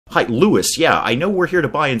Hi, Lewis. Yeah, I know we're here to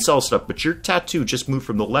buy and sell stuff, but your tattoo just moved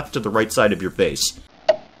from the left to the right side of your face.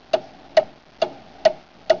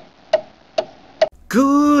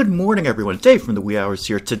 Good morning, everyone. Dave from the Wee Hours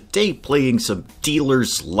here. Today playing some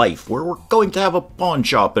Dealer's Life, where we're going to have a pawn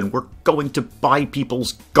shop and we're going to buy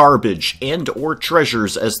people's garbage and or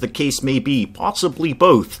treasures, as the case may be, possibly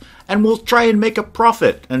both. And we'll try and make a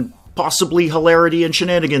profit, and possibly hilarity and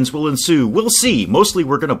shenanigans will ensue. We'll see. Mostly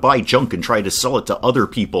we're going to buy junk and try to sell it to other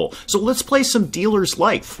people. So let's play some Dealer's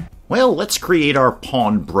Life. Well, let's create our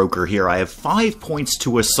pawnbroker here. I have 5 points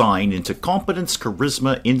to assign into competence,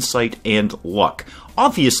 charisma, insight, and luck.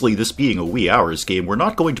 Obviously, this being a Wee Hours game, we're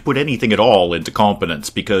not going to put anything at all into competence,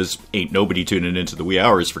 because ain't nobody tuning into the Wee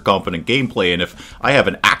Hours for competent gameplay, and if I have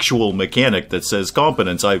an actual mechanic that says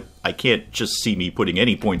competence, I can't just see me putting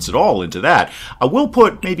any points at all into that. I will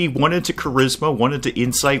put maybe 1 into charisma, 1 into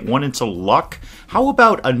insight, 1 into luck. How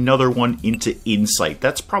about another 1 into insight?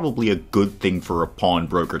 That's probably a good thing for a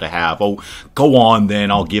pawnbroker to have. Oh, go on then,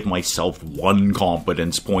 I'll give myself 1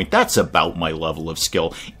 competence point. That's about my level of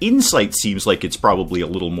skill. Insight seems like it's probably a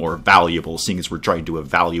little more valuable, seeing as we're trying to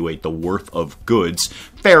evaluate the worth of goods.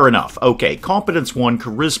 Fair enough. Okay, competence 1,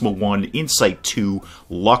 charisma 1, insight 2,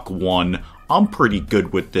 luck 1. I'm pretty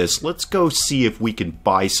good with this. Let's go see if we can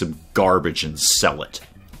buy some garbage and sell it.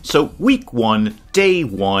 So, week 1, day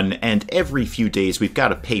 1, and every few days we've got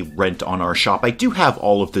to pay rent on our shop. I do have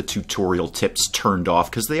all of the tutorial tips turned off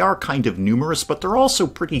because they are kind of numerous, but they're also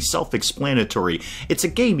pretty self-explanatory. It's a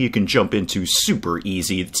game you can jump into super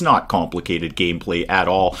easy. It's not complicated gameplay at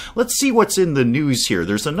all. Let's see what's in the news here.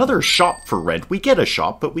 There's another shop for rent. We get a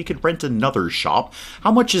shop, but we could rent another shop.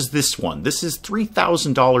 How much is this one? This is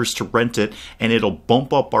 $3,000 to rent it, and it'll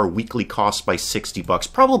bump up our weekly cost by 60 bucks.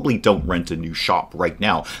 Probably don't rent a new shop right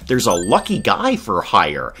now. There's a lucky guy for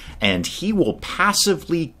hire, and he will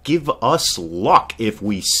passively give us luck if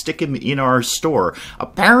we stick him in our store.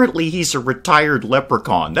 Apparently he's a retired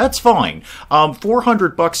leprechaun. That's fine.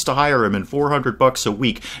 400 bucks to hire him and 400 bucks a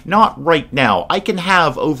week. Not right now. I can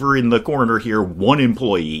have over in the corner here 1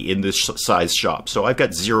 employee in this size shop, so I've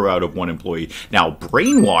got 0 out of 1 employee. Now,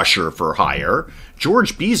 brainwasher for hire.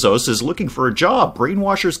 George Bezos is looking for a job.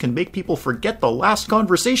 Brainwashers can make people forget the last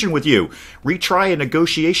conversation with you, retry a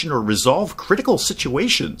negotiation, or resolve critical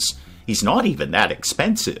situations. He's not even that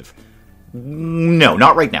expensive. No,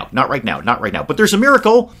 not right now. Not right now. Not right now. But there's a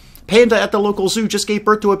miracle. Panda at the local zoo just gave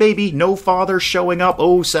birth to a baby. No father showing up.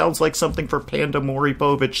 Oh, sounds like something for Panda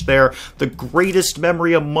Moripovich there. The greatest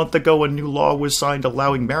memory a month ago, a new law was signed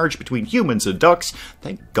allowing marriage between humans and ducks.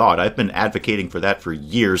 Thank God, I've been advocating for that for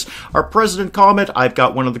years. Our president comment, I've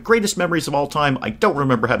got one of the greatest memories of all time. I don't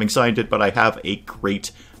remember having signed it, but I have a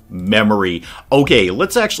great memory. Okay,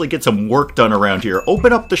 let's actually get some work done around here.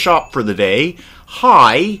 Open up the shop for the day.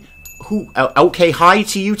 Hi. Okay, hi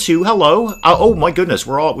to you too. Hello. Oh my goodness,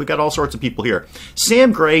 we got all sorts of people here.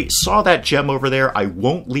 Sam Gray saw that gem over there. I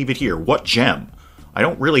won't leave it here. What gem? I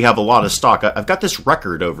don't really have a lot of stock. I've got this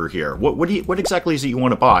record over here. What exactly is it you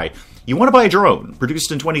want to buy? You want to buy a drone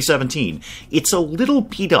produced in 2017. It's a little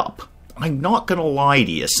beat up. I'm not going to lie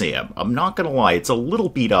to you, Sam. I'm not going to lie. It's a little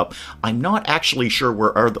beat up. I'm not actually sure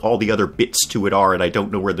where all the other bits to it are, and I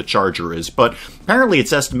don't know where the charger is. But apparently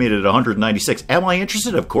it's estimated at 196. Am I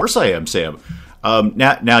interested? Of course I am, Sam.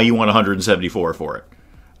 Now you want 174 for it.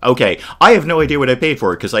 Okay, I have no idea what I paid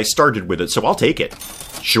for it because I started with it, so I'll take it.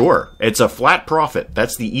 Sure, it's a flat profit.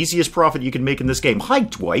 That's the easiest profit you can make in this game. Hi,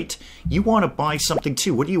 Dwight. You want to buy something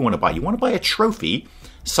too. What do you want to buy? You want to buy a trophy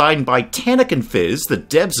signed by Tannic and Fizz, the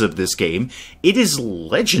devs of this game. It is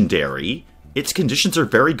legendary. Its conditions are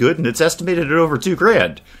very good, and it's estimated at over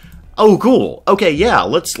 $2,000. Oh, cool. Okay, yeah,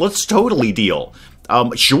 let's totally deal.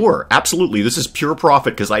 Sure, absolutely. This is pure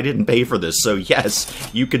profit because I didn't pay for this. So yes,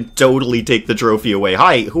 you can totally take the trophy away.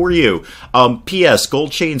 Hi, who are you? P.S.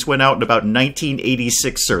 Gold chains went out in about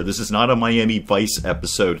 1986, sir. This is not a Miami Vice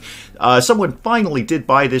episode. Someone finally did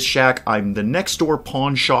buy this shack. I'm the next door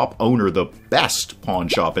pawn shop owner, the best pawn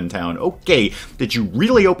shop in town. Okay, did you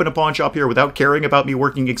really open a pawn shop here without caring about me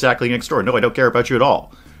working exactly next door? No, I don't care about you at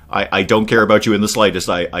all. I don't care about you in the slightest.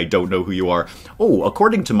 I don't know who you are. Oh,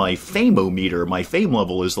 according to my fame-o-meter, my fame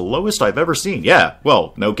level is the lowest I've ever seen. Yeah,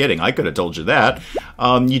 well, no kidding. I could have told you that.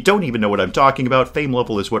 You don't even know what I'm talking about. Fame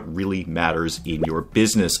level is what really matters in your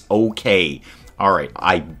business. Okay. All right,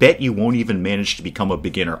 I bet you won't even manage to become a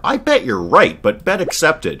beginner. I bet you're right, but bet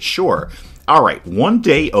accepted. Sure. All right, 1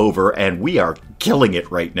 day over, and we are killing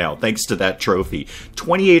it right now, thanks to that trophy.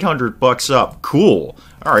 2,800 bucks up. Cool.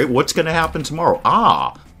 All right, what's going to happen tomorrow?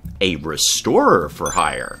 A restorer for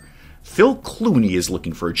hire. Phil Clooney is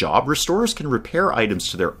looking for a job. Restorers can repair items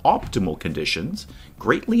to their optimal conditions,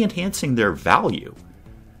 greatly enhancing their value.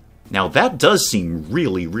 Now that does seem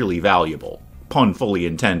really, really valuable. Pun fully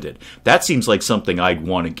intended. That seems like something I'd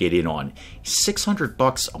want to get in on.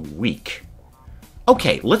 $600 a week.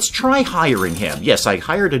 Okay, let's try hiring him. Yes, I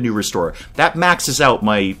hired a new restorer. That maxes out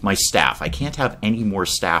my staff. I can't have any more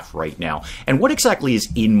staff right now. And what exactly is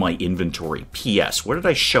in my inventory? P.S. What did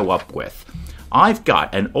I show up with? I've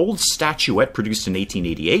got an old statuette produced in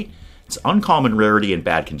 1888. It's uncommon rarity and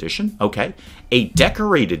bad condition. Okay. A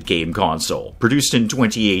decorated game console produced in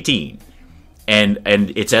 2018. And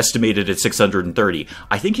it's estimated at 630.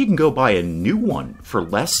 I think you can go buy a new one for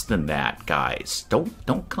less than that, guys.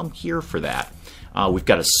 Don't come here for that. We've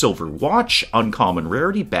got a silver watch, uncommon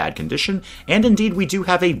rarity, bad condition, and indeed we do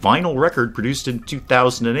have a vinyl record produced in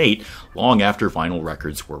 2008, long after vinyl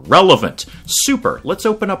records were relevant. Super. Let's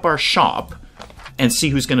open up our shop and see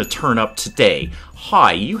who's going to turn up today.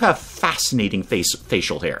 Hi, you have fascinating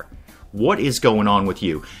facial hair. What is going on with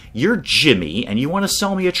you? You're Jimmy, and you want to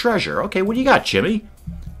sell me a treasure. Okay, what do you got, Jimmy?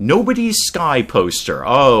 Nobody's Sky poster.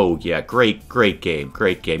 Oh, yeah, great game,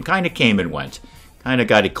 great game. Kind of came and went. Kind of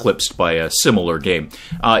got eclipsed by a similar game.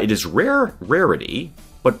 It is rarity,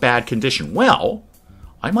 but bad condition. Well,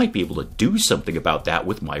 I might be able to do something about that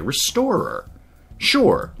with my restorer.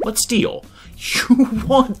 Sure, let's deal. You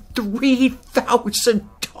want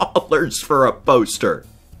 $3,000 for a poster.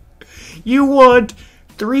 You want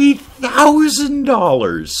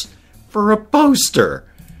 $3,000 for a poster.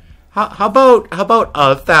 How about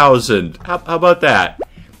 $1,000? How about that?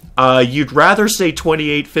 You'd rather say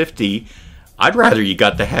 $2,850. I'd rather you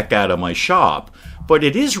got the heck out of my shop, but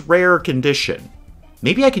it is rare condition.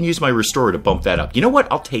 Maybe I can use my restorer to bump that up. You know what?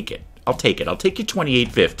 I'll take it. I'll take it. I'll take you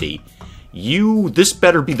 $2,850. This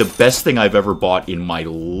better be the best thing I've ever bought in my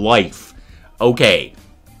life. Okay.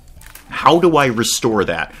 How do I restore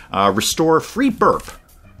that? Restore free burp.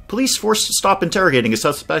 Police forced to stop interrogating a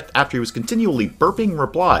suspect after he was continually burping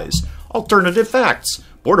replies. Alternative facts.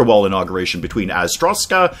 Border wall inauguration between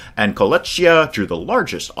Astroska and Kolechia drew the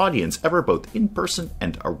largest audience ever, both in person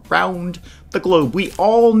and around the globe. We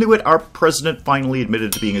all knew it. Our president finally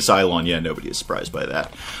admitted to being a Cylon. Yeah, nobody is surprised by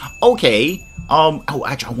that. Okay. Oh,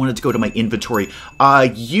 actually, I wanted to go to my inventory.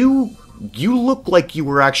 You look like you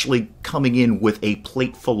were actually coming in with a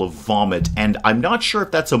plate full of vomit, and I'm not sure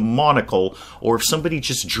if that's a monocle or if somebody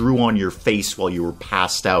just drew on your face while you were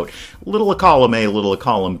passed out. Little a column A, little a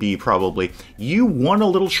column B, probably. You won a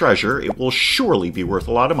little treasure. It will surely be worth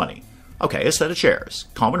a lot of money. Okay, a set of chairs.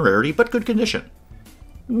 Common rarity, but good condition.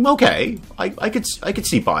 Okay, I could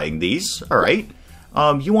see buying these. All right.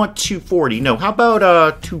 You want $240? No, how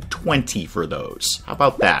about $220 for those? How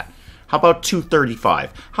about that? How about $235?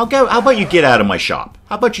 How about you get out of my shop?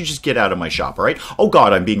 How about you just get out of my shop, all right? Oh,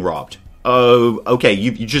 God, I'm being robbed. Okay,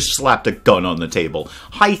 you just slapped a gun on the table.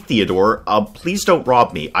 Hi, Theodore. Please don't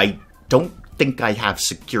rob me. I don't think I have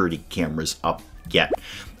security cameras up yet.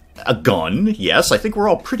 A gun, yes, I think we're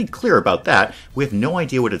all pretty clear about that. We have no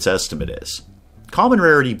idea what its estimate is. Common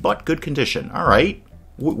rarity, but good condition. All right.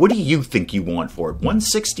 What do you think you want for it?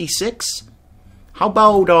 166? How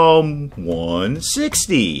about,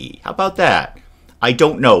 160? How about that? I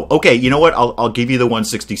don't know. Okay, you know what? I'll give you the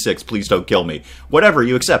 166. Please don't kill me. Whatever,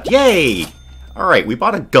 you accept. Yay! Alright, we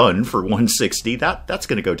bought a gun for 160. That's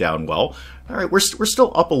gonna go down well. Alright, we're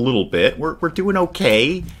still up a little bit. We're doing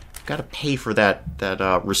okay. Gotta pay for that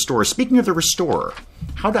restorer. Speaking of the restorer,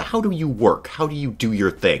 how do you work? How do you do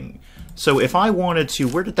your thing? So if I wanted to,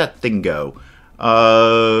 where did that thing go?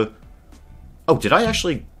 Oh, did I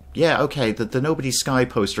actually... Yeah, okay, the Nobody Sky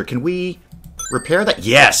poster. Can we repair that?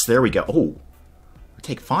 Yes, there we go. Oh, it'll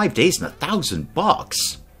take 5 days and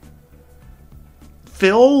 $1,000.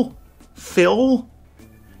 Phil,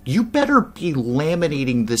 you better be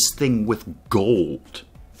laminating this thing with gold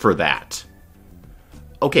for that.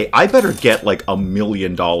 Okay, I better get like $1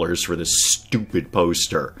 million for this stupid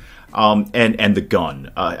poster. And the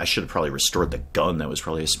gun. I should have probably restored the gun. That was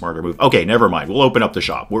probably a smarter move. Okay, never mind. We'll open up the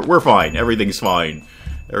shop. We're fine. Everything's fine.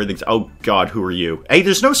 Everything's... Oh, God, who are you? Hey,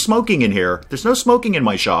 there's no smoking in here. There's no smoking in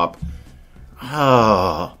my shop.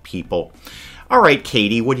 Oh, people. All right,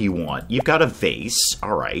 Katie, what do you want? You've got a vase.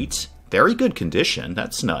 All right. Very good condition.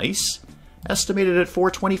 That's nice. Estimated at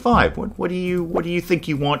 $425. What do you think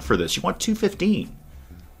you want for this? You want $215?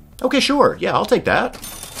 Okay, sure. Yeah, I'll take that.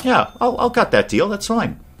 Yeah, I'll cut that deal. That's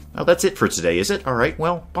fine. Oh, that's it for today, is it? All right,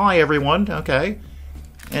 well, bye, everyone. Okay.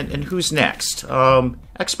 And who's next?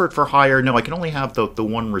 Expert for hire. No, I can only have the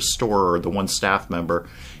one restorer or the one staff member.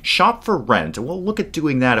 Shop for rent. We'll look at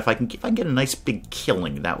doing that. If I can get a nice big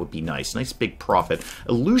killing, that would be nice. Nice big profit.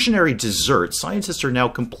 Illusionary dessert. Scientists are now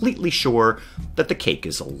completely sure that the cake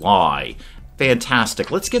is a lie. Fantastic.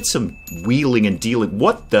 Let's get some wheeling and dealing.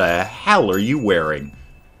 What the hell are you wearing?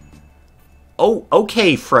 Oh,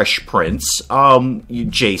 okay, Fresh Prince.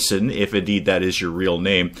 Jason, if indeed that is your real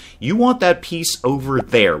name. You want that piece over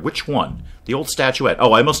there. Which one? The old statuette.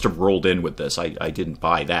 Oh, I must have rolled in with this. I didn't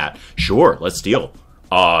buy that. Sure, let's deal.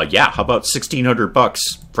 Yeah, how about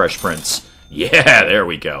 $1,600, Fresh Prince? Yeah, there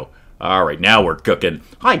we go. All right, now we're cooking.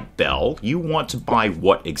 Hi, Belle. You want to buy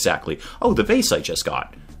what exactly? Oh, the vase I just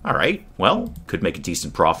got. All right, well, could make a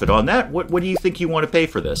decent profit on that. What do you think you want to pay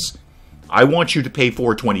for this? I want you to pay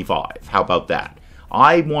 $425. How about that?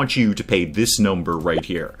 I want you to pay this number right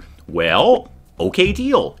here. Well, okay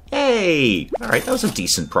deal. Hey! All right, that was a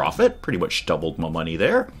decent profit. Pretty much doubled my money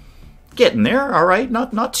there. Getting there, all right.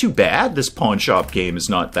 Not too bad. This pawn shop game is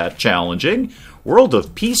not that challenging. World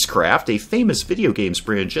of Peacecraft, a famous video games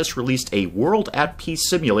brand, just released a World at Peace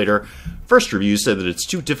simulator. First reviews said that it's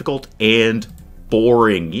too difficult and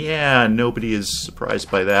boring. Yeah, nobody is surprised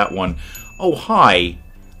by that one. Oh, hi.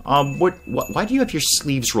 Why do you have your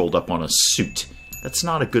sleeves rolled up on a suit? That's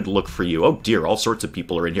not a good look for you. Oh dear, all sorts of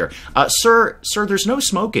people are in here. Sir, there's no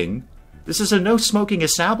smoking. This is a no-smoking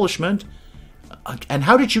establishment. And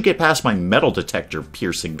how did you get past my metal detector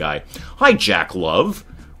piercing guy? Hi, Jack Love.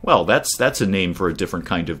 Well, that's a name for a different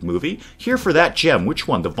kind of movie. Here for that gem. Which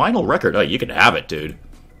one? The vinyl record? Oh, you can have it, dude.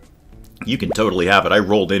 You can totally have it. I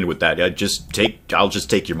rolled in with that. I'll just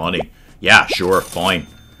take your money. Yeah, sure, fine.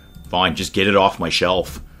 Fine, just get it off my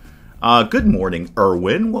shelf. Good morning,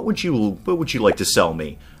 Erwin. What would you like to sell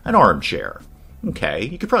me? An armchair. Okay,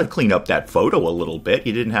 you could probably clean up that photo a little bit.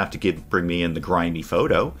 You didn't have to bring me in the grimy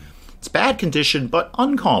photo. It's bad condition, but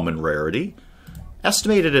uncommon rarity.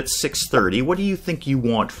 Estimated at $630. What do you think you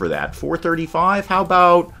want for that? $435? How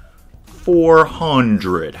about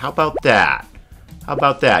 $400? How about that? How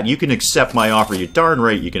about that? You can accept my offer. You're darn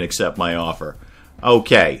right you can accept my offer.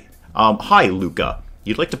 Okay. Hi, Luca.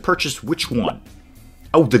 You'd like to purchase which one?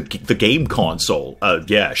 Oh, the game console.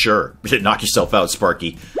 Yeah, sure. Knock yourself out,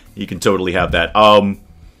 Sparky. You can totally have that.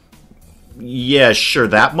 Yeah, sure.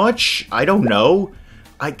 That much? I don't know.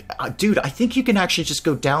 Dude, I think you can actually just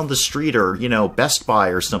go down the street or, Best Buy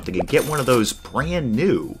or something and get one of those brand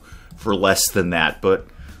new for less than that. But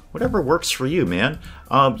whatever works for you, man.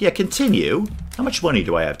 Yeah, continue. How much money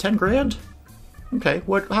do I have? 10 grand? Okay,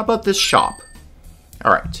 how about this shop?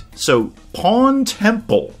 All right, so Pawn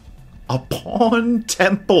Temple. A pawn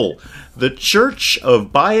temple. The church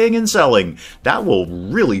of buying and selling. That will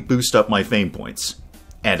really boost up my fame points.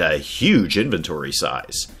 And a huge inventory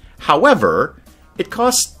size. However, it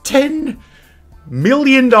costs $10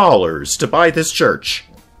 million to buy this church.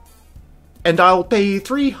 And I'll pay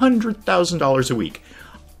 $300,000 a week.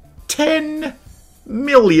 $10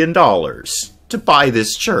 million to buy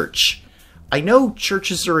this church. I know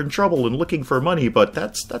churches are in trouble and looking for money, but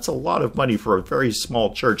that's a lot of money for a very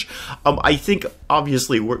small church. I think,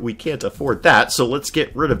 obviously, we can't afford that, so let's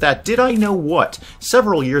get rid of that. Did I know what?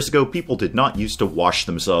 Several years ago, people did not used to wash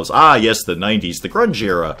themselves. Ah, yes, the 90s, the grunge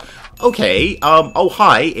era. Okay, oh,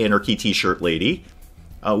 hi, Anarchy T-shirt lady.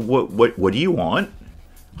 What do you want?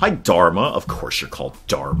 Hi, Dharma. Of course you're called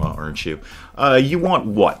Dharma, aren't you? You want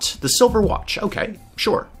what? The silver watch. Okay,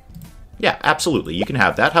 sure. Yeah, absolutely. You can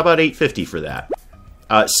have that. How about $850 for that?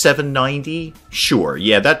 $790? Sure.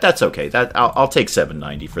 Yeah, that's okay. I'll take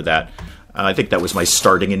 $790 for that. I think that was my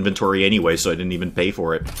starting inventory anyway, so I didn't even pay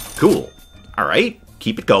for it. Cool. All right.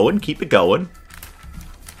 Keep it going. Keep it going.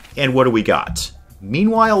 And what do we got?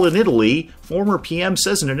 Meanwhile, in Italy, former PM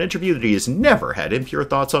says in an interview that he has never had impure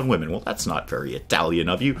thoughts on women. Well, that's not very Italian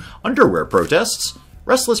of you. Underwear protests.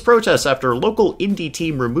 Restless protests after local indie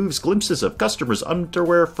team removes glimpses of customers'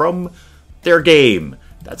 underwear from their game.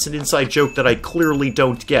 That's an inside joke that I clearly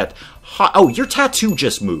don't get. Oh, your tattoo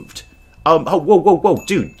just moved. Oh, whoa,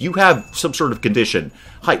 dude, you have some sort of condition.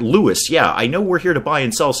 Hi, Lewis, yeah, I know we're here to buy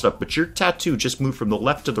and sell stuff, but your tattoo just moved from the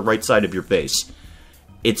left to the right side of your face.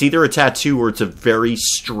 It's either a tattoo or it's a very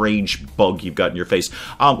strange bug you've got in your face.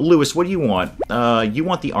 Lewis, what do you want? You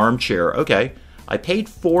want the armchair. Okay. I paid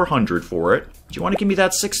 $400 for it. Do you want to give me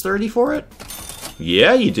that $630 for it?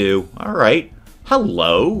 Yeah, you do. All right.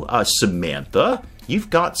 Hello, Samantha. You've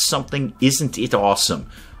got something, isn't it awesome?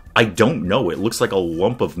 I don't know. It looks like a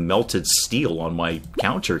lump of melted steel on my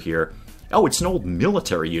counter here. Oh, it's an old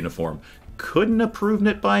military uniform. Couldn't have proven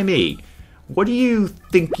it by me. What do you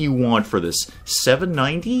think you want for this?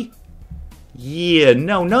 $790? Yeah,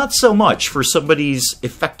 no, not so much for somebody's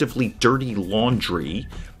effectively dirty laundry.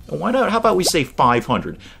 Why not? How about we say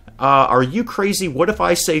 $500? Are you crazy? What if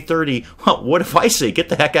I say 30? Well, what if I say get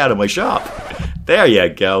the heck out of my shop? There you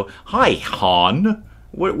go. Hi, Han.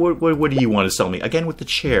 What do you want to sell me? Again with the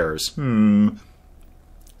chairs. Don't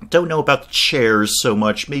know about the chairs so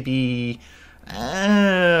much. Maybe...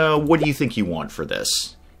 what do you think you want for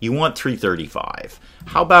this? You want 335.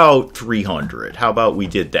 How about 300? How about we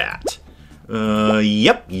did that?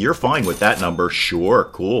 Yep, you're fine with that number. Sure,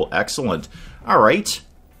 cool, excellent. All right,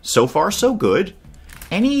 so far so good.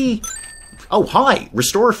 Any... Oh, hi,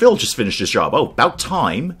 Restorer Phil just finished his job. Oh, about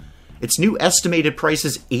time. Its new estimated price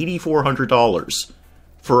is $8,400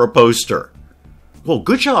 for a poster. Well,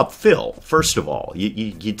 good job, Phil, first of all.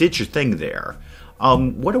 You did your thing there.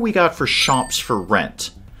 What do we got for shops for rent?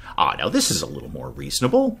 Ah, now this is a little more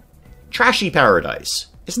reasonable. Trashy Paradise.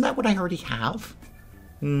 Isn't that what I already have?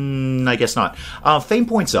 I guess not. Fame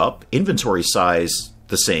points up. Inventory size,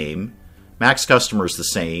 the same. Max customers, the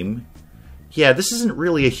same. Yeah, this isn't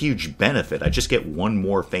really a huge benefit. I just get one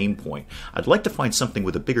more fame point. I'd like to find something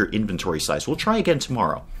with a bigger inventory size. We'll try again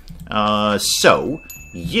tomorrow. So,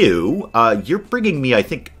 you're bringing me, I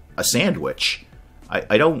think, a sandwich.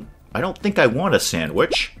 I don't think I want a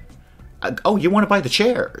sandwich. Oh, you want to buy the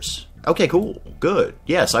chairs? Okay, cool. Good.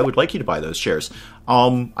 Yes, I would like you to buy those chairs.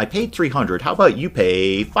 I paid $300. How about you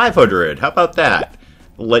pay $500? How about that?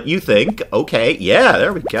 Let you think. Okay, yeah,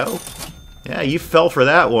 there we go. Yeah, you fell for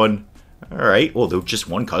that one. All right. Well, though just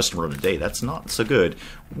one customer in a day. That's not so good.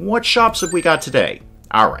 What shops have we got today?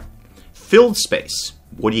 All right. Filled space.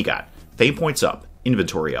 What do you got? Fame points up.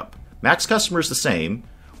 Inventory up. Max customers the same.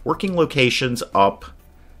 Working locations up.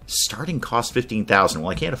 Starting cost $15,000. Well,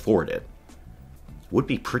 I can't afford it. Would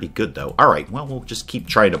be pretty good, though. All right, well, we'll just keep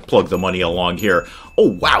trying to plug the money along here.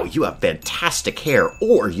 Oh, wow, you have fantastic hair,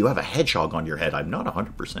 or you have a hedgehog on your head. I'm not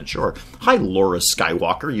 100% sure. Hi, Laura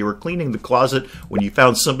Skywalker. You were cleaning the closet when you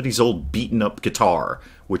found somebody's old beaten-up guitar,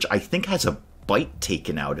 which I think has a bite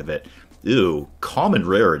taken out of it. Ew, common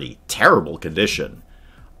rarity. Terrible condition.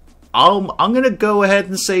 I'm going to go ahead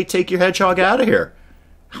and say take your hedgehog out of here.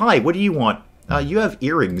 Hi, what do you want? You have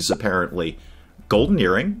earrings, apparently. Golden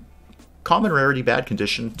earring. Common rarity, bad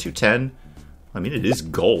condition, 210. I mean, it is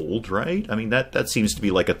gold, right? I mean, that seems to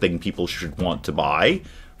be like a thing people should want to buy.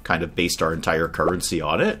 Kind of based our entire currency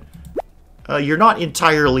on it. You're not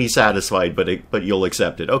entirely satisfied, but you'll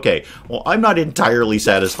accept it. Okay, well, I'm not entirely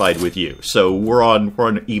satisfied with you, so we're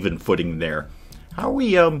on even footing there. How are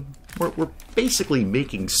we, we're basically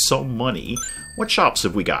making some money. What shops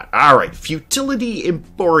have we got? All right, Futility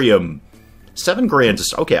Emporium.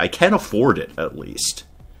 $7,000. Okay, I can afford it, at least.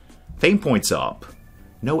 Fame points up.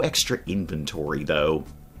 No extra inventory, though.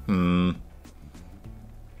 I'm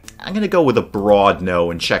going to go with a broad no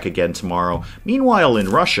and check again tomorrow. Meanwhile, in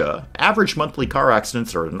Russia, average monthly car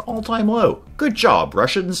accidents are at an all-time low. Good job,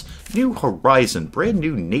 Russians. New Horizon, brand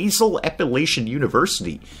new nasal epilation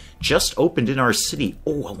university. Just opened in our city.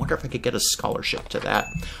 Oh, I wonder if I could get a scholarship to that.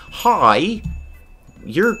 Hi.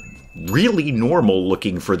 You're really normal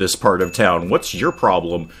looking for this part of town. What's your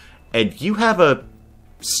problem? And you have a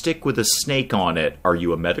stick with a snake on it. Are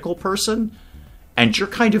you a medical person? And you're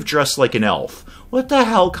kind of dressed like an elf. What the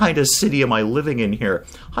hell kind of city am I living in here?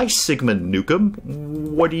 Hi, Sigmund Nukem.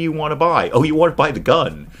 What do you want to buy? Oh, you want to buy the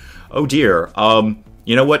gun. Oh, dear.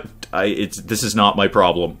 You know what? This is not my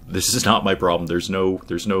problem. This is not my problem. There's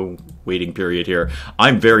no waiting period here.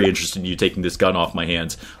 I'm very interested in you taking this gun off my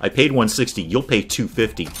hands. I paid $160. You'll pay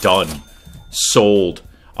 $250. Done. Sold.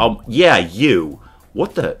 Yeah, you.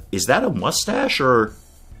 What the? Is that a mustache or...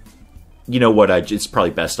 You know what, it's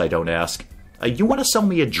probably best I don't ask. You want to sell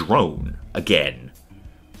me a drone again?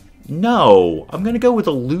 No, I'm going to go with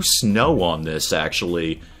a loose no on this,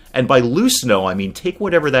 actually. And by loose no, I mean take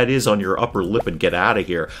whatever that is on your upper lip and get out of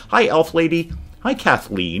here. Hi, elf lady. Hi,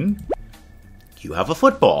 Kathleen. You have a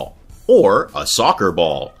football. Or a soccer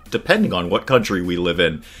ball, depending on what country we live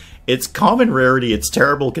in. It's common rarity, it's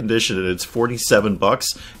terrible condition, and it's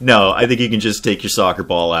 $47. No, I think you can just take your soccer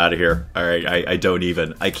ball out of here. Alright, I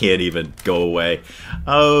can't even. Go away.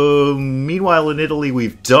 Meanwhile, in Italy,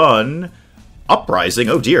 we've done Uprising.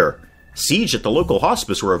 Oh dear. Siege at the local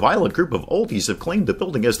hospice where a violent group of oldies have claimed the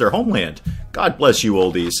building as their homeland. God bless you,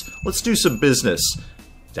 oldies. Let's do some business.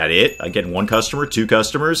 Is that it? I get one customer, two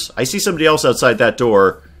customers? I see somebody else outside that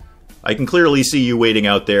door. I can clearly see you waiting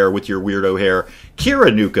out there with your weirdo hair.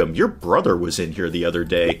 Kira Nukem, your brother was in here the other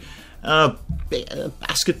day.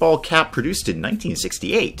 Basketball cap produced in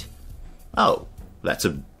 1968. Oh, that's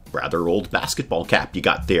a rather old basketball cap you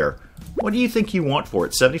got there. What do you think you want for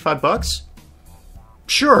it, 75 bucks?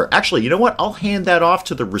 Sure, actually, you know what? I'll hand that off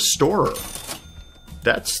to the restorer.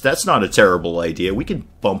 That's not a terrible idea. We can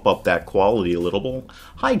bump up that quality a little.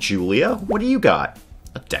 Hi, Julia. What do you got?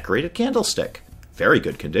 A decorated candlestick. Very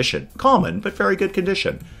good condition. Common, but very good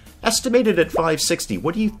condition. Estimated at $560.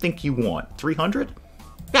 What do you think you want? $300?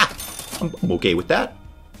 Yeah, I'm okay with that.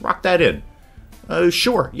 Rock that in.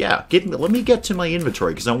 Sure, yeah. Let me get to my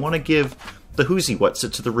inventory, because I want to give the whoozy what's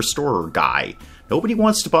it to the restorer guy. Nobody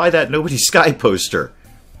wants to buy that Nobody Sky poster.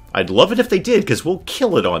 I'd love it if they did, because we'll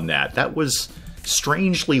kill it on that. That was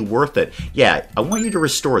strangely worth it. Yeah, I want you to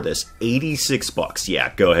restore this. 86 bucks.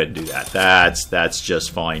 Yeah, go ahead and do that. That's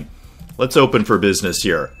just fine. Let's open for business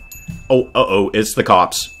here. Oh, uh-oh, it's the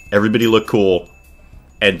cops. Everybody look cool.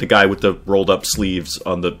 And the guy with the rolled-up sleeves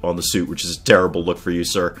on the suit, which is a terrible look for you,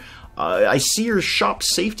 sir. I see your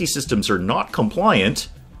shop's safety systems are not compliant.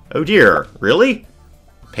 Oh dear, really?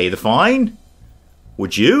 Pay the fine?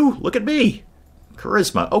 Would you? Look at me.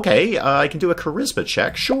 Charisma. Okay, I can do a charisma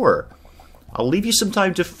check, sure. I'll leave you some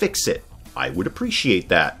time to fix it. I would appreciate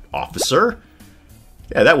that, officer.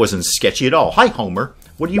 Yeah, that wasn't sketchy at all. Hi, Homer.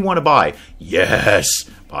 What do you want to buy? Yes,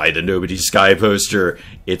 buy the Nobody Sky poster.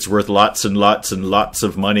 It's worth lots and lots and lots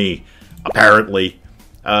of money, apparently.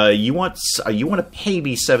 You want to pay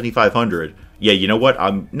me $7,500? Yeah, you know what?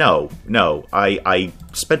 No. I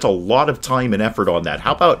spent a lot of time and effort on that.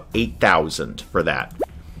 How about $8,000 for that?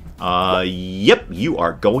 Yep, you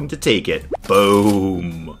are going to take it.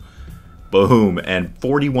 Boom. Boom. And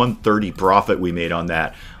 $41.30 profit we made on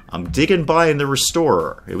that. I'm digging by in the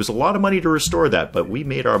restorer. It was a lot of money to restore that, but we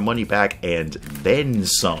made our money back and then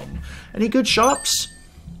some. Any good shops?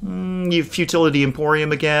 Futility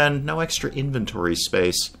Emporium again. No extra inventory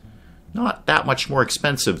space. Not that much more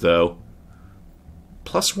expensive, though.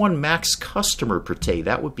 +1 max customer per day.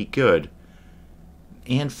 That would be good.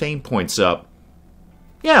 And fame points up.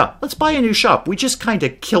 Yeah, let's buy a new shop. We just kind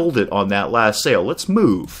of killed it on that last sale. Let's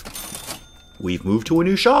move. We've moved to a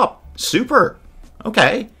new shop. Super.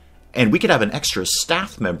 Okay. And we could have an extra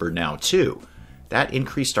staff member now, too. That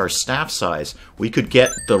increased our staff size. We could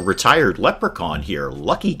get the retired leprechaun here,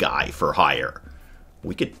 Lucky Guy, for hire.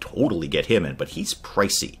 We could totally get him in, but he's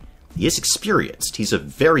pricey. He is experienced. He's a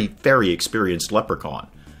very, very experienced leprechaun.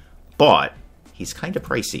 But he's kind of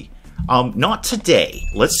pricey. Not today.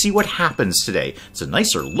 Let's see what happens today. It's a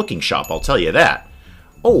nicer looking shop, I'll tell you that.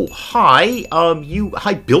 Oh, hi.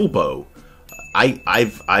 Hi, Bilbo.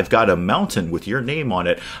 I've got a mountain with your name on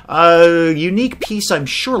it. Unique piece I'm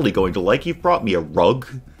surely going to like. You've brought me a rug.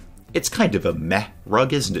 It's kind of a meh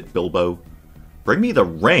rug, isn't it, Bilbo? Bring me the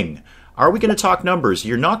ring. Are we going to talk numbers?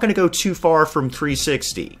 You're not going to go too far from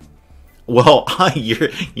 360. Well,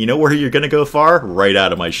 you know where you're going to go far? Right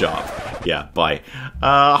out of my shop. Yeah, bye.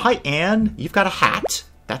 Hi, Anne. You've got a hat.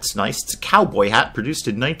 That's nice. It's a cowboy hat produced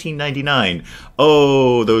in 1999.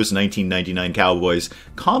 Oh, those 1999 cowboys.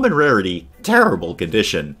 Common rarity. Terrible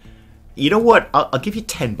condition. You know what? I'll give you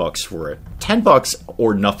 10 bucks for it. 10 bucks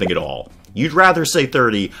or nothing at all. You'd rather say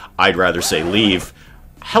 30. I'd rather say leave.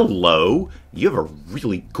 Hello. You have a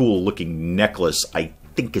really cool looking necklace. I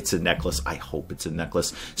think it's a necklace. I hope it's a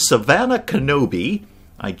necklace. Savannah Kenobi.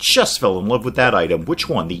 I just fell in love with that item. Which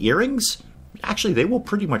one? The earrings? Actually, they will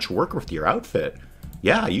pretty much work with your outfit.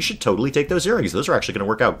 Yeah, you should totally take those earrings. Those are actually going to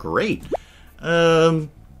work out great.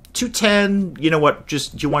 210. You know what? Do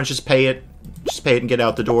you want to just pay it? Just pay it and get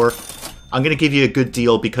out the door. I'm going to give you a good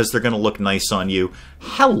deal because they're going to look nice on you.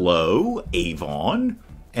 Hello, Avon.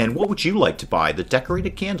 And what would you like to buy? The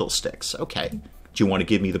decorated candlesticks. Okay. Do you want to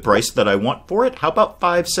give me the price that I want for it? How about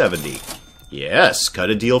 $570? Yes, cut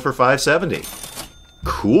a deal for $570.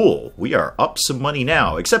 Cool. We are up some money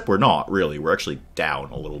now, except we're not, really. We're actually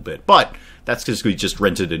down a little bit, but that's because we just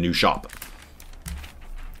rented a new shop.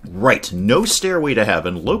 Right, no Stairway to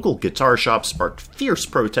Heaven. Local guitar shops sparked fierce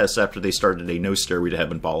protests after they started a no Stairway to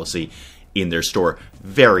Heaven policy in their store.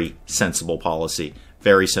 Very sensible policy.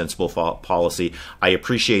 Very sensible policy. I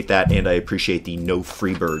appreciate that, and I appreciate the no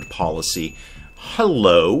Freebird policy.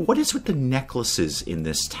 Hello, what is with the necklaces in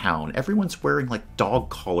this town? Everyone's wearing like dog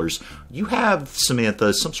collars. You have,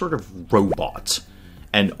 Samantha, some sort of robot.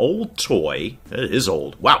 An old toy. It is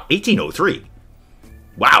old. Wow, 1803.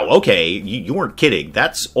 Wow, okay, you weren't kidding.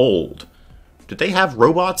 That's old. Did they have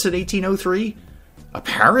robots in 1803?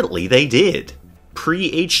 Apparently they did.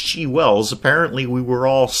 Pre-H.G. Wells, apparently we were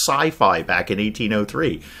all sci-fi back in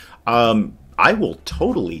 1803. I will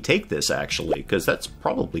totally take this, actually, because that's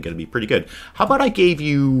probably going to be pretty good. How about I gave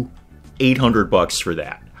you 800 bucks for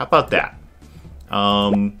that? How about that?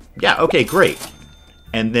 Yeah, okay, great.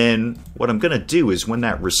 And then what I'm going to do is when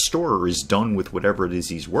that restorer is done with whatever it is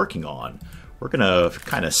he's working on, we're going to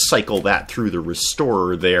kind of cycle that through the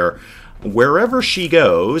restorer there. Wherever she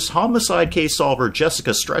goes, homicide case solver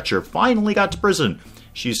Jessica Stretcher finally got to prison.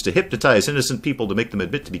 She used to hypnotize innocent people to make them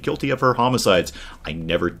admit to be guilty of her homicides. I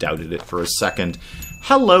never doubted it for a second.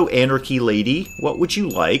 Hello, Anarchy Lady. What would you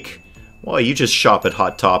like? Well, you just shop at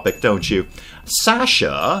Hot Topic, don't you?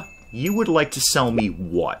 Sasha, you would like to sell me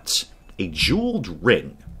what? A jeweled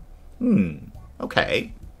ring.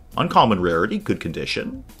 Okay. Uncommon rarity, good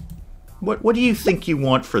condition. What do you think you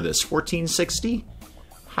want for this? 1460?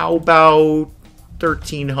 How about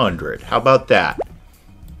 1300? How about that?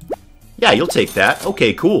 Yeah, you'll take that.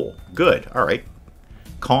 Okay, cool. Good. All right.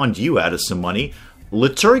 Conned you out of some money.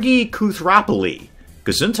 Liturgy Kuthropoli.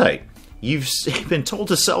 Gesundheit. You've been told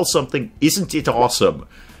to sell something. Isn't it awesome?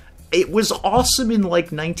 It was awesome in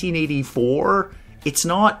like 1984. It's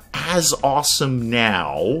not as awesome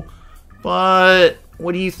now. But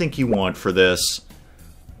what do you think you want for this?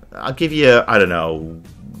 I'll give you, I don't know,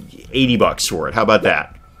 80 bucks for it. How about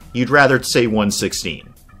that? You'd rather say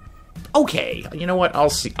 116. Okay, you know what? I'll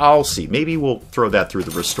see. Maybe we'll throw that through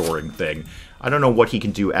the restoring thing. I don't know what he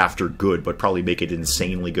can do after good, but probably make it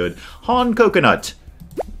insanely good. Han Coconut.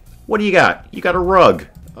 What do you got? You got a rug.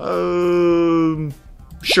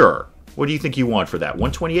 Sure. What do you think you want for that?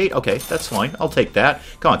 128? Okay, that's fine. I'll take that.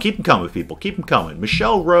 Come on, keep them coming, people. Keep them coming.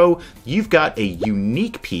 Michelle Rowe, you've got a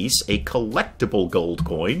unique piece, a collectible gold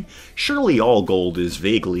coin. Surely all gold is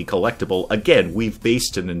vaguely collectible. Again, we've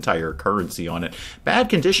based an entire currency on it. Bad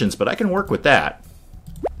conditions, but I can work with that.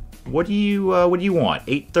 What do you want?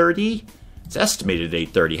 830? It's estimated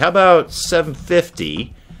 830. How about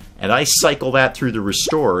 750? And I cycle that through the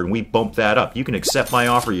restorer and we bump that up. You can accept my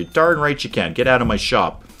offer. You're darn right you can. Get out of my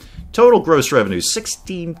shop. Total gross revenue,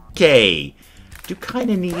 16K. Do kind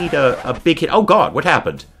of need a big hit. Oh god, what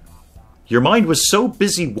happened? Your mind was so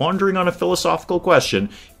busy wandering on a philosophical question,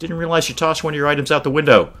 didn't realize you tossed one of your items out the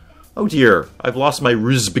window. Oh dear, I've lost my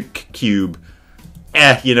Rubik cube.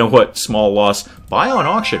 You know what, small loss. Buy on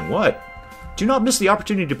auction, what? Do not miss the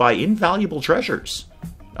opportunity to buy invaluable treasures.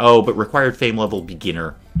 Oh, but required fame level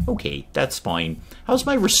beginner. Okay, that's fine. How's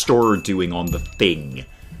my restorer doing on the thing?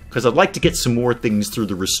 Because I'd like to get some more things through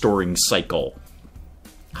the restoring cycle.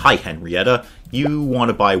 Hi, Henrietta. You want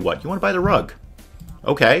to buy what? You want to buy the rug.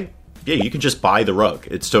 Okay. Yeah, you can just buy the rug.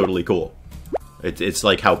 It's totally cool. It's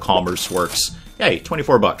like how commerce works. Hey,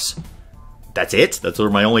 24 bucks. That's it? Those are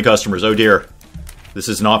my only customers. Oh dear. This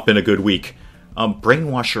has not been a good week.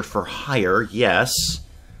 Brainwasher for hire, yes.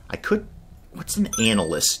 I could... What's an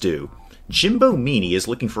analyst do? Jimbo Meanie is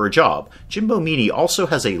looking for a job. Jimbo Meanie also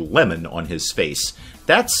has a lemon on his face.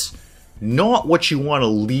 That's not what you want to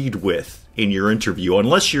lead with in your interview,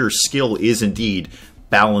 unless your skill is indeed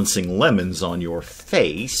balancing lemons on your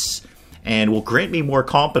face, and will grant me more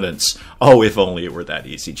competence. Oh, if only it were that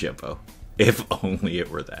easy, Jimbo. If only it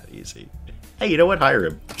were that easy. Hey, you know what? Hire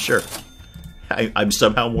him. Sure. I'm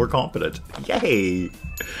somehow more competent. Yay!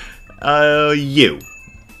 You.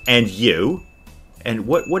 And you. And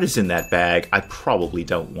what is in that bag? I probably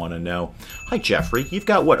don't want to know. Hi, Jeffrey. You've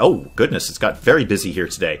got what? Oh, goodness. It's got very busy here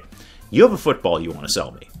today. You have a football you want to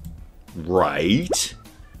sell me. Right?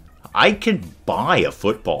 I can buy a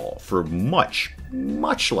football for much,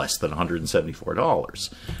 much less than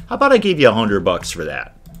 $174. How about I give you $100 for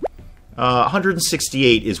that?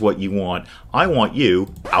 168 is what you want. I want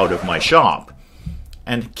you out of my shop.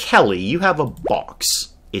 And Kelly, you have a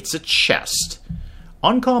box. It's a chest.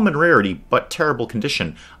 Uncommon rarity, but terrible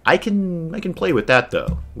condition. I can play with that,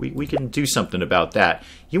 though. We can do something about that.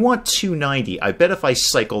 You want 290. I bet if I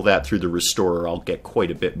cycle that through the restorer, I'll get quite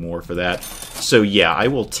a bit more for that. So yeah, I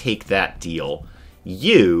will take that deal.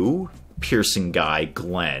 You, piercing guy,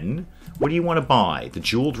 Glenn, what do you want to buy? The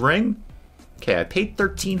jeweled ring? Okay, I paid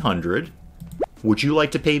 $1,300. Would you like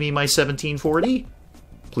to pay me my $1,740?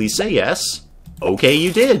 Please say yes. Okay,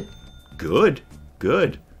 you did. Good,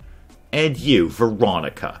 good. And you,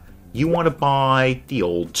 Veronica, you want to buy the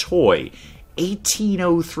old toy.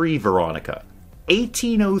 1803, Veronica.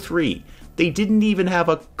 1803. They didn't even have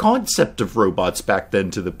a concept of robots back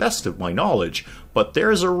then, to the best of my knowledge. But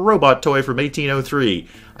there's a robot toy from 1803.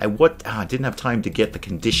 I didn't have time to get the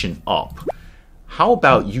condition up. How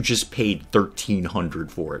about you just paid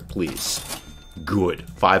 $1,300 for it, please? Good.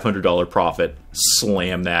 $500 profit.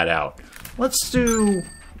 Slam that out. Let's do...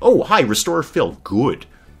 Oh, hi, Restore Fill. Good.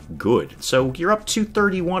 Good. So you're up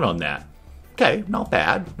 231 on that. Okay, not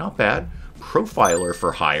bad, not bad. Profiler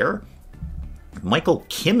for hire. Michael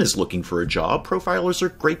Kim is looking for a job. Profilers are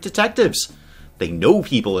great detectives. They know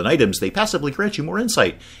people and items. They passively grant you more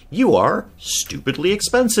insight. You are stupidly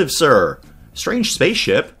expensive, sir. Strange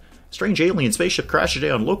spaceship. Strange alien spaceship crashed today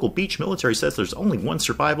on local beach. Military says there's only one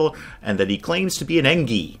survivor and that he claims to be an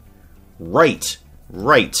Engi. Right,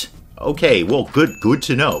 right. Okay, well, good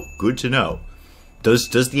to know. Good to know.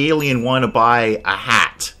 Does the alien want to buy a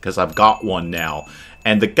hat? Because I've got one now.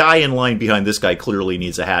 And the guy in line behind this guy clearly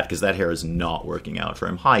needs a hat because that hair is not working out for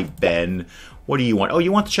him. Hi, Ben. What do you want? Oh,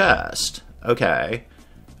 you want the chest. Okay.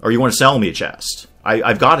 Or you want to sell me a chest.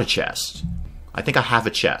 I've got a chest. I think I have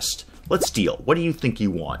a chest. Let's deal. What do you think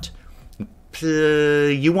you want?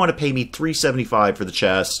 You want to pay me $375 for the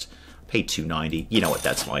chest. Pay $2.90. You know what?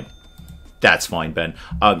 That's fine. That's fine, Ben.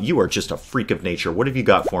 You are just a freak of nature. What have you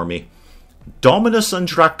got for me? Dominus and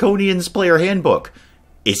Draconian's Player Handbook.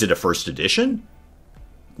 Is it a first edition?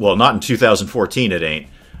 Well, not in 2014 it ain't.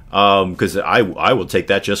 Because I will take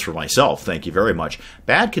that just for myself. Thank you very much.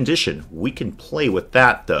 Bad condition. We can play with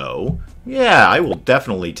that, though. Yeah, I will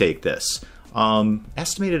definitely take this.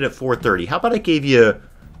 Estimated at $430. How about I gave you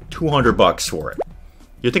 $200 for it?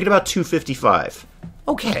 You're thinking about $255.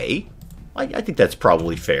 Okay. I think that's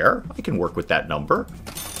probably fair. I can work with that number.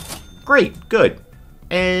 Great. Good.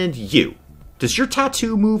 And you. Does your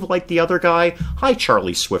tattoo move like the other guy? Hi,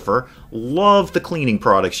 Charlie Swiffer. Love the cleaning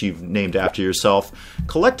products you've named after yourself.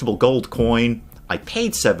 Collectible gold coin. I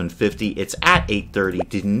paid $750. It's at $830.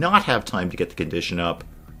 Did not have time to get the condition up.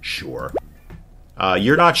 Sure.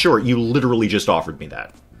 You're not sure. You literally just offered me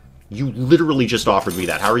that. You literally just offered me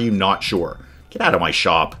that. How are you not sure? Get out of my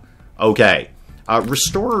shop. Okay.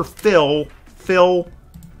 Restorer Phil. Phil,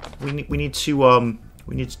 we need to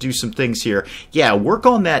do some things here. Yeah, work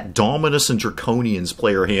on that Dominus and Draconian's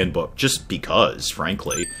Player Handbook, just because,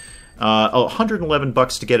 frankly.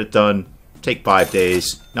 $111 to get it done. Take 5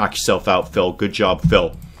 days. Knock yourself out, Phil. Good job,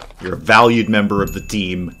 Phil. You're a valued member of the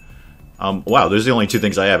team. Wow, those are the only two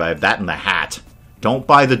things I have. I have that and the hat. Don't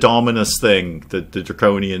buy the Dominus thing, the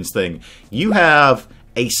Draconian's thing. You have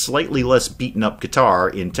a slightly less beaten up guitar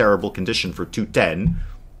in terrible condition for $210.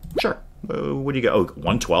 Sure. What do you got? Oh,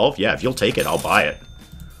 $112? Yeah, if you'll take it, I'll buy it.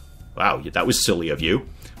 Wow, that was silly of you.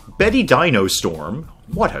 Betty Dino Storm.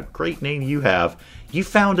 What a great name you have. You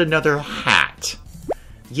found another hat.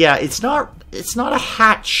 Yeah, it's not a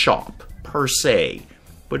hat shop, per se.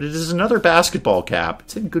 But it is another basketball cap.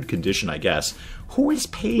 It's in good condition, I guess. Who is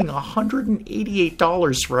paying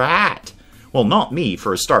 $188 for a hat? Well, not me,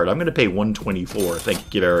 for a start. I'm going to pay $124.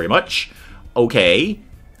 Thank you very much. Okay.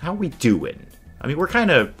 How are we doing? I mean, we're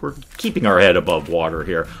keeping our head above water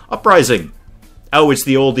here. Uprising. Oh, it's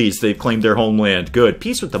the oldies. They've claimed their homeland. Good.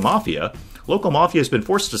 Peace with the Mafia. Local Mafia has been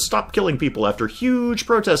forced to stop killing people after huge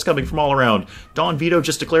protests coming from all around. Don Vito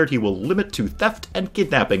just declared he will limit to theft and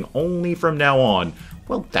kidnapping only from now on.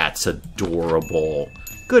 Well, that's adorable.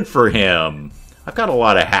 Good for him. I've got a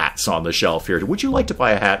lot of hats on the shelf here. Would you like to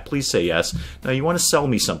buy a hat? Please say yes. Now, you want to sell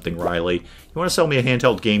me something, Riley. You want to sell me a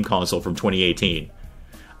handheld game console from 2018.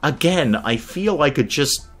 Again, I feel I could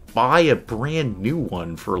just buy a brand new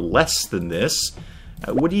one for less than this.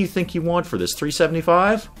 What do you think you want for this?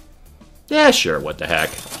 $375? Yeah, sure, what the heck.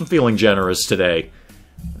 I'm feeling generous today.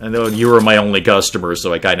 I know you were my only customer,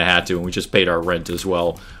 so I kind of had to, and we just paid our rent as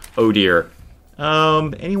well. Oh dear.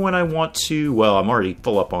 Anyone I want to... Well, I'm already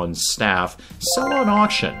full up on staff. Sell on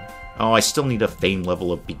auction. Oh, I still need a fame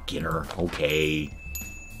level of beginner. Okay.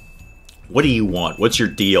 What do you want? What's your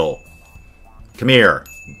deal? Come here.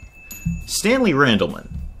 Stanley Randleman.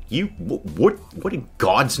 What in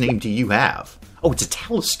God's name do you have? Oh, it's a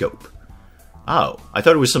telescope. Oh, I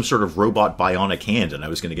thought it was some sort of robot bionic hand, and I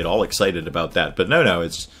was going to get all excited about that. But no,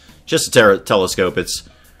 it's just a telescope. It's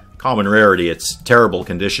common rarity. It's terrible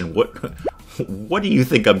condition. What do you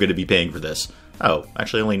think I'm going to be paying for this? Oh,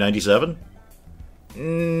 actually only $97?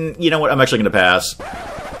 You know what? I'm actually going to pass.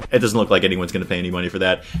 It doesn't look like anyone's going to pay any money for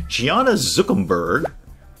that. Gianna Zuckerberg.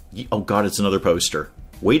 Oh god, it's another poster.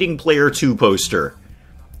 Waiting Player 2 poster.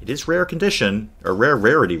 It is rare condition, or rare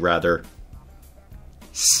rarity rather.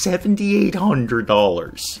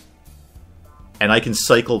 $7,800. And I can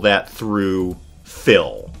cycle that through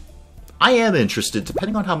Phil. I am interested,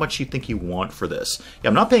 depending on how much you think you want for this. Yeah,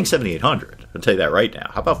 I'm not paying $7,800. I'll tell you that right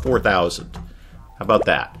now. How about $4,000? How about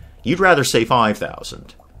that? You'd rather say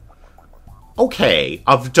 $5,000. Okay,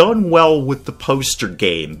 I've done well with the poster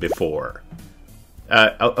game before.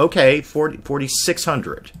 Okay,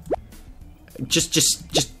 $4,600.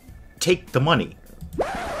 Just take the money.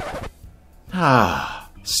 Ah,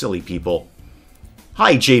 silly people.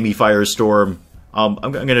 Hi, Jamie Firestorm. I'm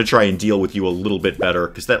going to try and deal with you a little bit better,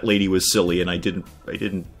 because that lady was silly, and I didn't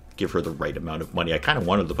give her the right amount of money. I kind of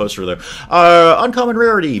wanted the poster there. Uncommon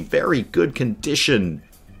rarity, very good condition.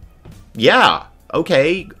 Yeah,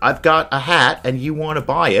 okay, I've got a hat, and you want to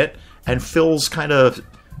buy it, and Phil's kind of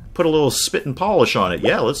put a little spit and polish on it.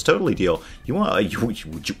 Yeah, let's totally deal. You want? Are you going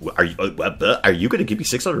to give me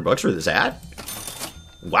 $600 for this hat?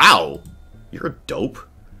 Wow, you're a dope.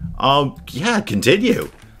 Yeah,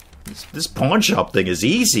 continue. This pawn shop thing is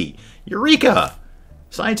easy. Eureka!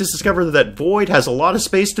 Scientists discovered that void has a lot of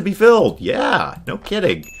space to be filled. Yeah, no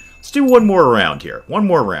kidding. Let's do one more round here. One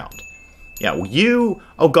more round. Yeah, well, you...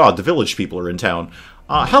 Oh god, the village people are in town.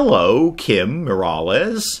 Hello, Kim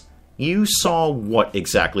Morales. You saw what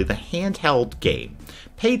exactly? The handheld game.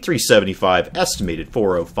 Paid $375, estimated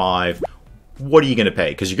 $405. What are you going to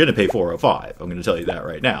pay? Because you're going to pay 405. I'm going to tell you that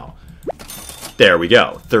right now. There we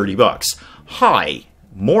go. 30 bucks. Hi.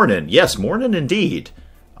 Morning. Yes, morning indeed.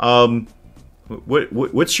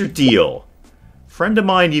 What's your deal? Friend of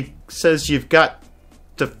mine says you've got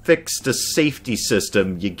to fix the safety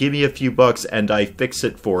system. You give me a few bucks and I fix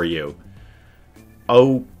it for you.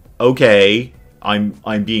 Oh, okay.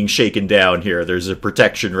 I'm being shaken down here. There's a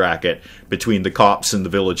protection racket between the cops and the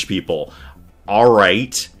village people. All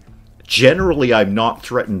right. Generally, I'm not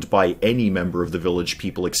threatened by any member of the village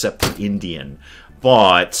people except the Indian.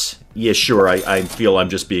 But, yeah, sure, I feel I'm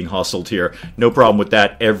just being hustled here. No problem with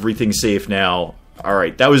that. Everything's safe now. All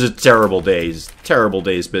right, that was a terrible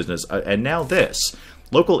day's business. And now this.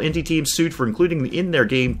 Local indie team sued for including in their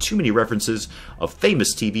game too many references of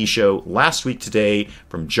famous TV show Last Week Today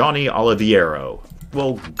from Johnny Oliviero.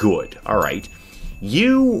 Well, good. All right.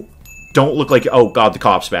 You don't look like... Oh, God, the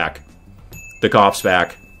cop's back. The cop's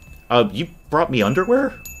back. You brought me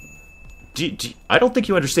underwear? I don't think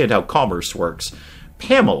you understand how commerce works.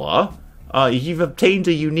 Pamela, you've obtained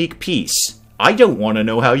a unique piece. I don't want to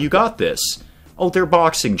know how you got this. Oh, they're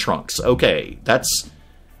boxing trunks. Okay,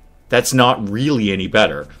 that's not really any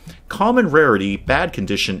better. Common rarity, bad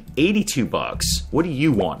condition, 82 bucks. What do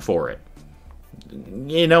you want for it?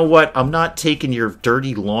 You know what? I'm not taking your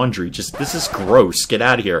dirty laundry. This is gross. Get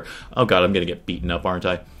out of here. Oh God, I'm gonna get beaten up, aren't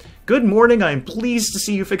I? Good morning. I'm pleased to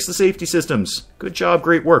see you fix the safety systems. Good job,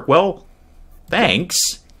 great work. Well, thanks.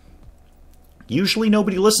 Usually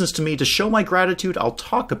nobody listens to me. To show my gratitude, I'll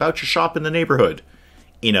talk about your shop in the neighborhood.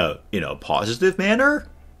 In a positive manner?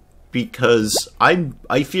 Because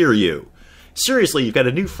I fear you. Seriously, you've got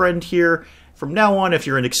a new friend here. From now on, if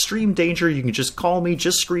you're in extreme danger, you can just call me,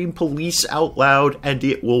 just scream police out loud, and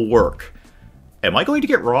it will work. Am I going to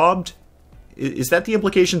get robbed? Is that the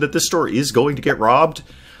implication that this store is going to get robbed?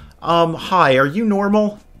 Hi, are you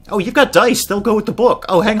normal? Oh, you've got dice. They'll go with the book.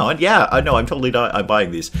 Oh, hang on. Yeah, no, I'm totally not. I'm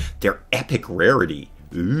buying these. They're epic rarity.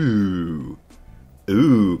 Ooh.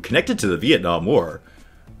 Ooh, connected to the Vietnam War.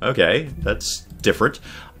 Okay, that's different.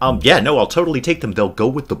 Yeah, no, I'll totally take them. They'll go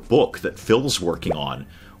with the book that Phil's working on.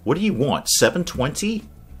 What do you want, 720?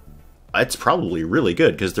 That's probably really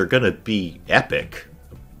good, because they're going to be epic,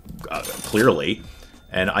 clearly.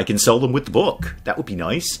 And I can sell them with the book. That would be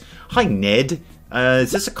nice. Hi, Ned.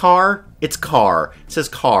 Is this a car? It's car. It says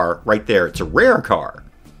car right there. It's a rare car.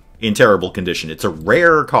 In terrible condition. It's a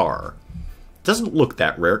rare car. Doesn't look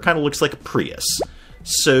that rare. Kind of looks like a Prius.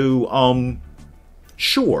 So,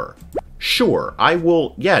 sure. Sure. I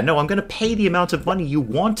will... Yeah, no, I'm going to pay the amount of money you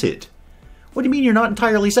wanted. What do you mean you're not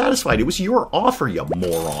entirely satisfied? It was your offer, you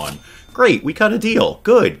moron. Great, we cut a deal.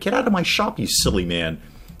 Good. Get out of my shop, you silly man.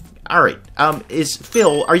 Alright, is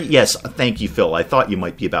Phil... Yes, thank you, Phil. I thought you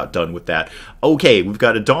might be about done with that. Okay, we've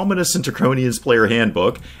got a Dominus and Draconians player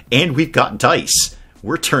handbook, and we've got dice.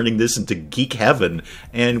 We're turning this into geek heaven.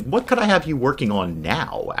 And what could I have you working on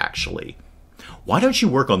now, actually? Why don't you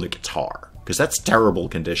work on the guitar? Because that's terrible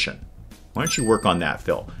condition. Why don't you work on that,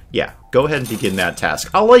 Phil? Yeah, go ahead and begin that task.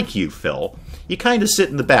 I like you, Phil. You kind of sit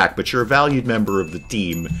in the back, but you're a valued member of the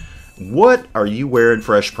team. What are you wearing,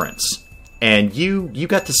 Fresh Prince? And you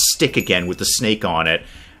got the stick again with the snake on it,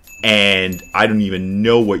 and I don't even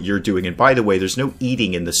know what you're doing. And by the way, there's no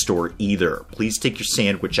eating in the store either. Please take your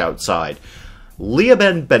sandwich outside. Leah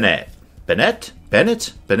Bennett? Bennett?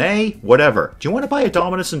 Whatever. Do you want to buy a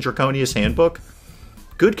Dominus and Draconius handbook?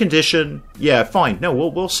 Good condition. Yeah, fine. No,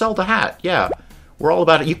 we'll sell the hat. Yeah, we're all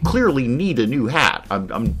about it. You clearly need a new hat.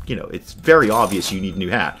 It's very obvious you need a new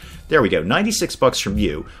hat. There we go. 96 bucks from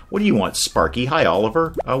you. What do you want, Sparky? Hi,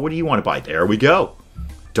 Oliver. What do you want to buy? There we go.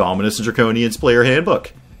 Dominus and Draconians player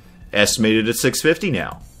handbook. Estimated at 650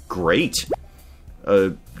 now. Great.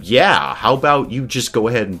 Yeah, how about you just go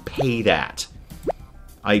ahead and pay that?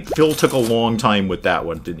 Phil took a long time with that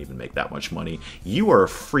one. Didn't even make that much money. You are a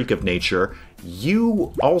freak of nature.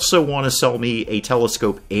 You also want to sell me a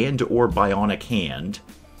telescope and or bionic hand.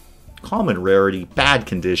 Common rarity, bad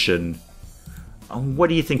condition. What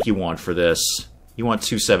do you think you want for this? You want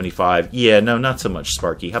 275? Yeah, no, not so much,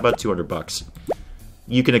 Sparky. How about 200 bucks?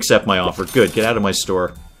 You can accept my offer. Good, get out of my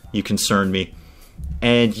store. You concern me.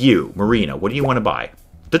 And you, Marina, what do you want to buy?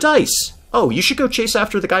 The dice! Oh, you should go chase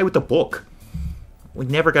after the guy with the book. We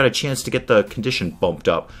never got a chance to get the condition bumped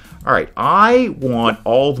up. Alright, I want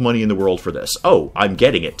all the money in the world for this. Oh, I'm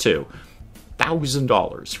getting it too.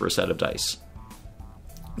 $1,000 for a set of dice.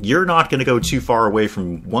 You're not going to go too far away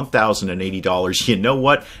from $1,080. You know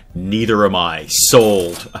what? Neither am I.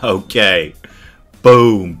 Sold. Okay.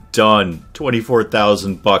 Boom. Done.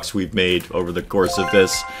 24,000 bucks we've made over the course of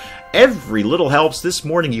this. Every little helps. This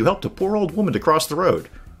morning you helped a poor old woman to cross the road.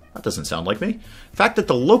 That doesn't sound like me. The fact that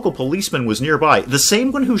the local policeman was nearby, the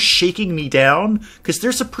same one who's shaking me down, because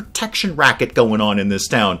there's a protection racket going on in this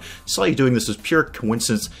town. Saw you doing this as pure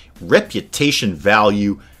coincidence. Reputation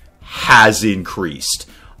value has increased.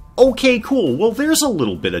 Okay, cool. Well, there's a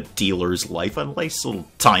little bit of dealer's life, a nice little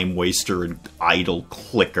time waster and idle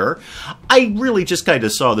clicker. I really just kind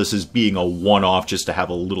of saw this as being a one-off just to have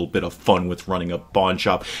a little bit of fun with running a pawn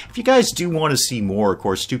shop. If you guys do want to see more, of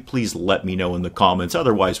course, do please let me know in the comments.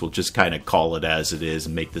 Otherwise, we'll just kind of call it as it is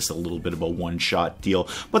and make this a little bit of a one-shot deal.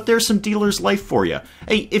 But there's some dealer's life for you.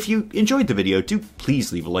 Hey, if you enjoyed the video, do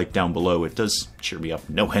please leave a like down below. It does cheer me up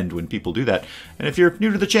no end when people do that. And if you're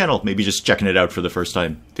new to the channel, maybe just checking it out for the first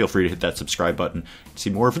time, feel free to hit that subscribe button to see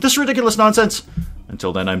more of this ridiculous nonsense.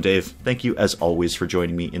 Until then, I'm Dave. Thank you, as always, for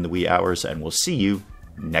joining me in the wee hours, and we'll see you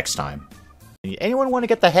next time. Anyone want to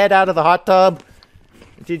get the head out of the hot tub?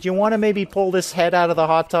 Did you want to maybe pull this head out of the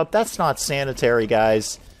hot tub? That's not sanitary,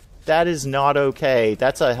 guys. That is not okay.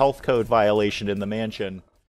 That's a health code violation in the mansion.